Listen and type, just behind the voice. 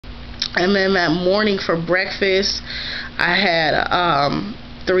And then that morning for breakfast, I had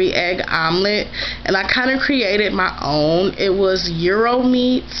 3-egg omelet, and I kind of created my own. It was gyro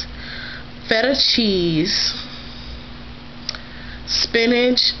meat, feta cheese,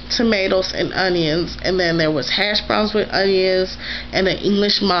 spinach, tomatoes, and onions, and then there was hash browns with onions and an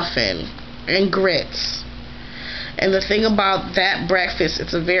English muffin and grits. And the thing about that breakfast,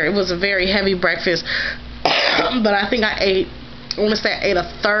 it was a very heavy breakfast, but I think I want to say I ate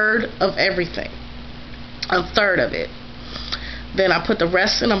a third of everything, a third of it. Then I put the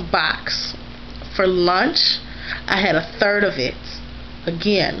rest in a box. For lunch, I had a third of it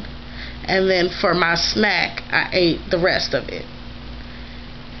again, and then for my snack, I ate the rest of it.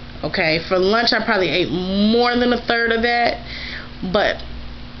 Okay, for lunch I probably ate more than a third of that, but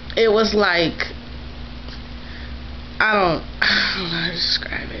it was like, I don't know how to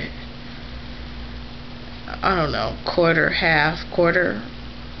describe it. I don't know, quarter,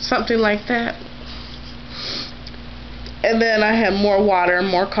 something like that. And then I had more water and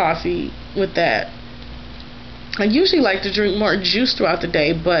more coffee with that. I usually like to drink more juice throughout the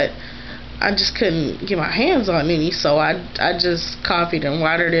day, but I just couldn't get my hands on any, so I just coffeed and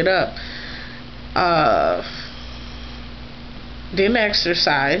watered it up. Didn't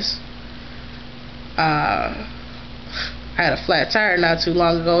exercise. I had a flat tire not too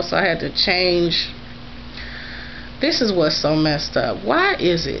long ago, so I had to change. This is what's so messed up. Why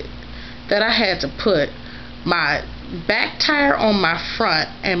is it that I had to put my back tire on my front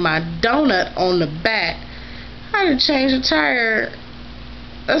and my donut on the back? I had to change the tire.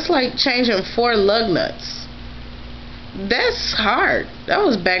 That's like changing 4 lug nuts. That's hard. That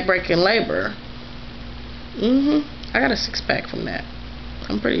was back-breaking labor. I got a 6-pack from that.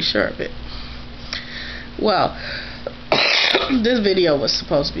 I'm pretty sure of it. Well, this video was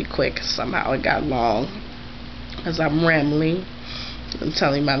supposed to be quick. Somehow it got long, as I'm rambling and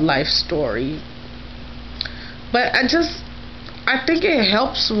telling my life story. But I think it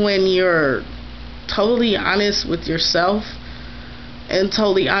helps when you're totally honest with yourself and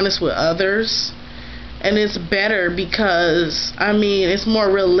totally honest with others. And it's better because, I mean, it's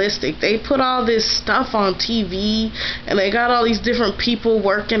more realistic. They put all this stuff on TV, and they got all these different people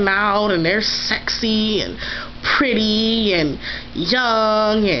working out, and they're sexy and pretty and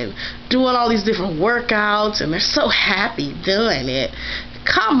young and doing all these different workouts, and they're so happy doing it.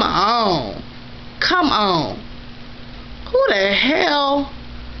 Come on. Who the hell?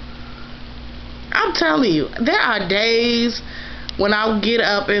 I'm telling you, there are days when I get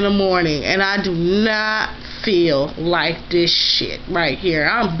up in the morning and I do not feel like this shit right here.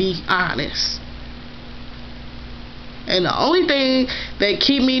 I'll be honest. And the only thing that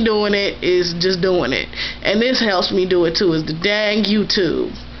keep me doing it is just doing it. And this helps me do it too, is the dang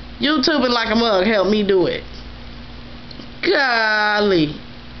YouTube. YouTubing like a mug helped me do it. Golly.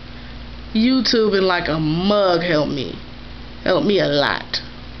 YouTubing like a mug helped me a lot.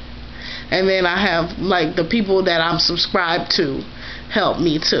 And then I have, like, the people that I'm subscribed to help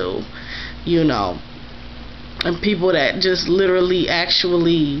me too, you know. And people that just literally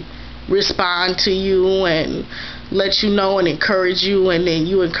actually respond to you and let you know and encourage you, and then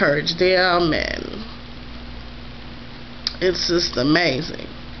you encourage them, and it's just amazing.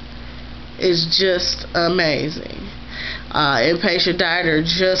 It's just amazing. Impatient Dieter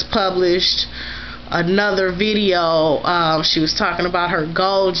just published another video. She was talking about her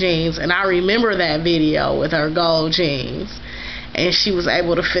gold jeans, and I remember that video with her gold jeans, and she was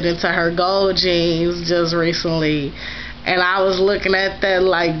able to fit into her gold jeans just recently, and I was looking at that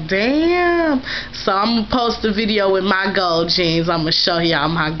like, damn. So I'm gonna post a video with my gold jeans. I'm gonna show y'all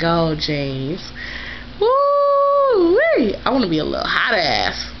my gold jeans. Woo-wee. I want to be a little hot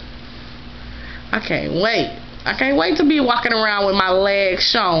ass. I can't wait to be walking around with my legs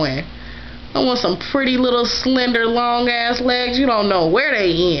showing. I want some pretty little slender long ass legs. You don't know where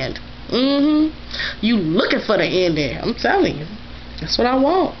they end. You looking for the ending. I'm telling you. That's what I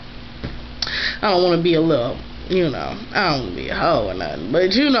want. I don't want to be a little, you know, I don't want to be a hoe or nothing.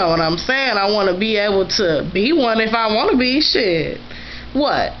 But you know what I'm saying. I want to be able to be one if I want to be. Shit.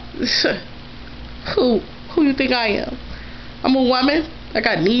 What? Who you think I am? I'm a woman. I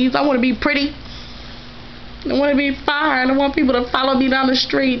got needs. I want to be pretty. I want to be fine. I want people to follow me down the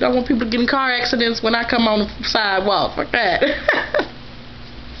street. I want people to get in car accidents when I come on the sidewalk. Fuck that.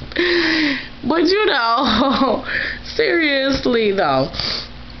 But you know, seriously though,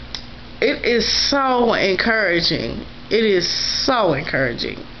 it is so encouraging. It is so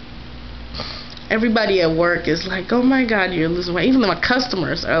encouraging. Everybody at work is like, oh my God, you're losing weight. Even my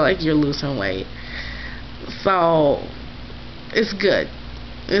customers are like, you're losing weight. So it's good.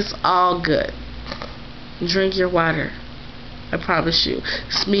 It's all good. Drink your water. I promise you.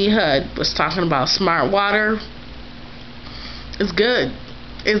 Smee Hud was talking about smart water. It's good.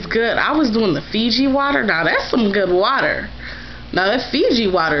 It's good. I was doing the Fiji water. Now that's some good water. Now that Fiji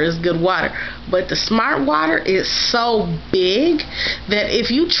water is good water, but the smart water is so big that if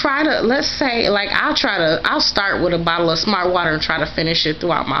you try to, let's say, like I'll start with a bottle of smart water and try to finish it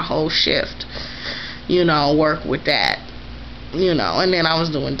throughout my whole shift. You know, work with that. You know, and then I was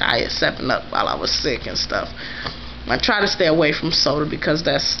doing Diet 7-Up while I was sick and stuff. I try to stay away from soda because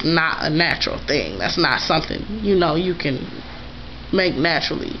that's not a natural thing. That's not something, you know, you can make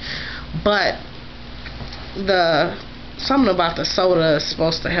naturally. But something about the soda is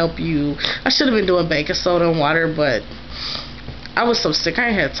supposed to help you. I should have been doing baking soda and water, but I was so sick I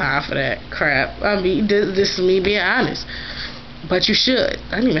ain't had time for that crap. I mean, this is me being honest. But you should.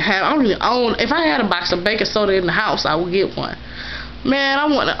 I don't even own. If I had a box of baking soda in the house, I would get one. Man, I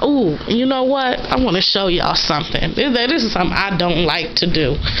want to. Ooh, you know what? I want to show y'all something. This is something I don't like to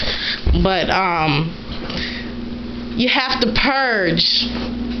do, but you have to purge.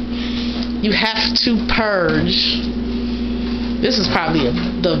 You have to purge. This is probably a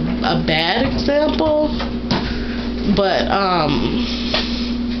bad example, but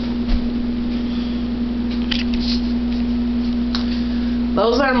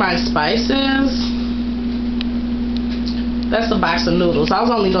those are my spices. That's a box of noodles. I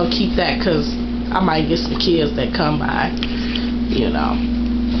was only gonna keep that because I might get some kids that come by, you know.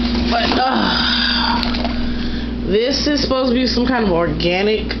 But this is supposed to be some kind of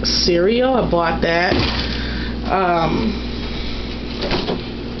organic cereal. I bought that.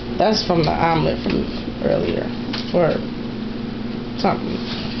 That's from the omelet from earlier or something.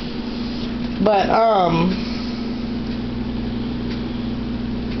 But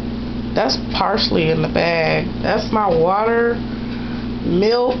that's parsley in the bag. That's my water,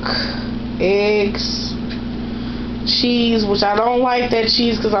 milk, eggs, cheese, which I don't like that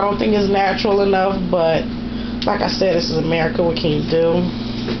cheese because I don't think it's natural enough, but like I said, this is America. What can you do?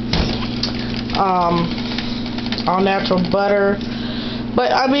 All natural butter.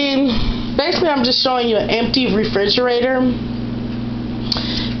 But I mean, basically I'm just showing you an empty refrigerator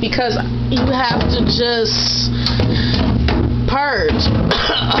because you have to just purge.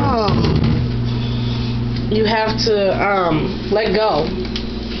 You have to let go.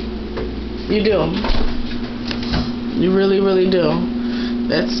 You do. You really, really do.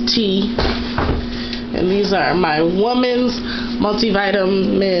 That's tea. And these are my woman's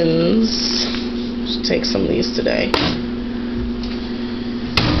multivitamins. Should take some of these today.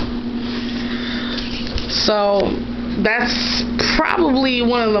 So that's probably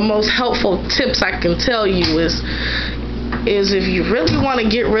one of the most helpful tips I can tell you is if you really want to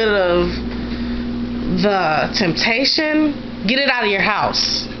get rid of the temptation, get it out of your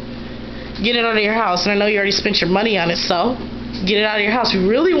house. Get it out of your house. And I know you already spent your money on it, so get it out of your house. You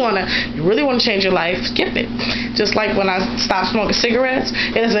really want to change your life, skip it. Just like when I stopped smoking cigarettes,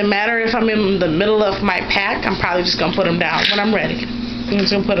 it doesn't matter if I'm in the middle of my pack, I'm probably just going to put them down when I'm ready. I'm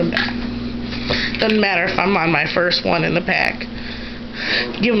just going to put them down. Doesn't matter if I'm on my first one in the pack.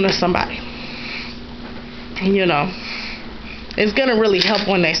 Give them to somebody. You know. It's going to really help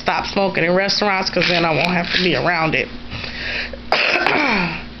when they stop smoking in restaurants because then I won't have to be around it.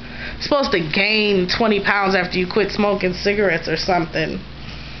 You're supposed to gain 20 pounds after you quit smoking cigarettes or something.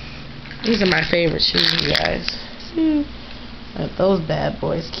 These are my favorite shoes, you guys. Aren't those bad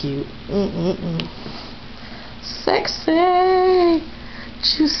boys cute? Sexy.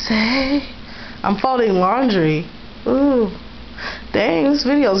 What you say? I'm folding laundry. Ooh. Dang, this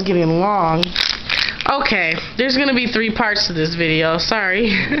video is getting long. Okay, there's going to be 3 parts to this video.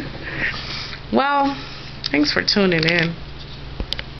 Sorry. Well, thanks for tuning in.